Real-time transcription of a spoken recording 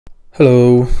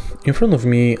Hello, in front of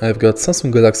me I've got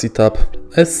Samsung Galaxy Tab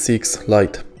S6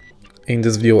 Lite. In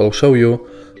this video I'll show you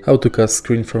how to cast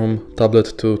screen from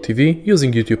tablet to TV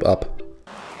using YouTube app.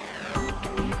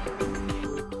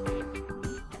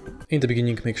 In the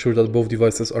beginning, make sure that both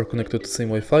devices are connected to the same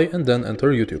Wi-Fi and then enter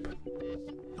YouTube.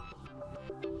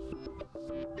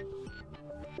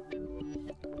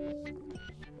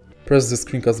 Press the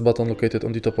screencast button located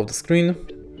on the top of the screen.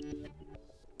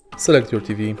 Select your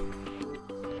TV.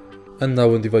 And now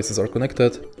when devices are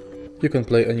connected, you can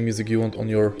play any music you want on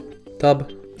your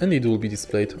tab and it will be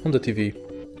displayed on the TV.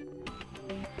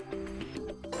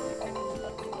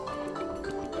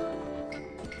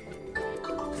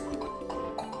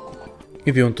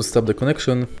 If you want to stop the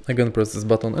connection, again press this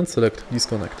button and select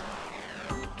disconnect.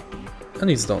 And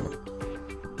it's done.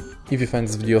 If you find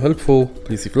this video helpful,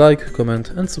 please leave a like, comment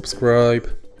and subscribe.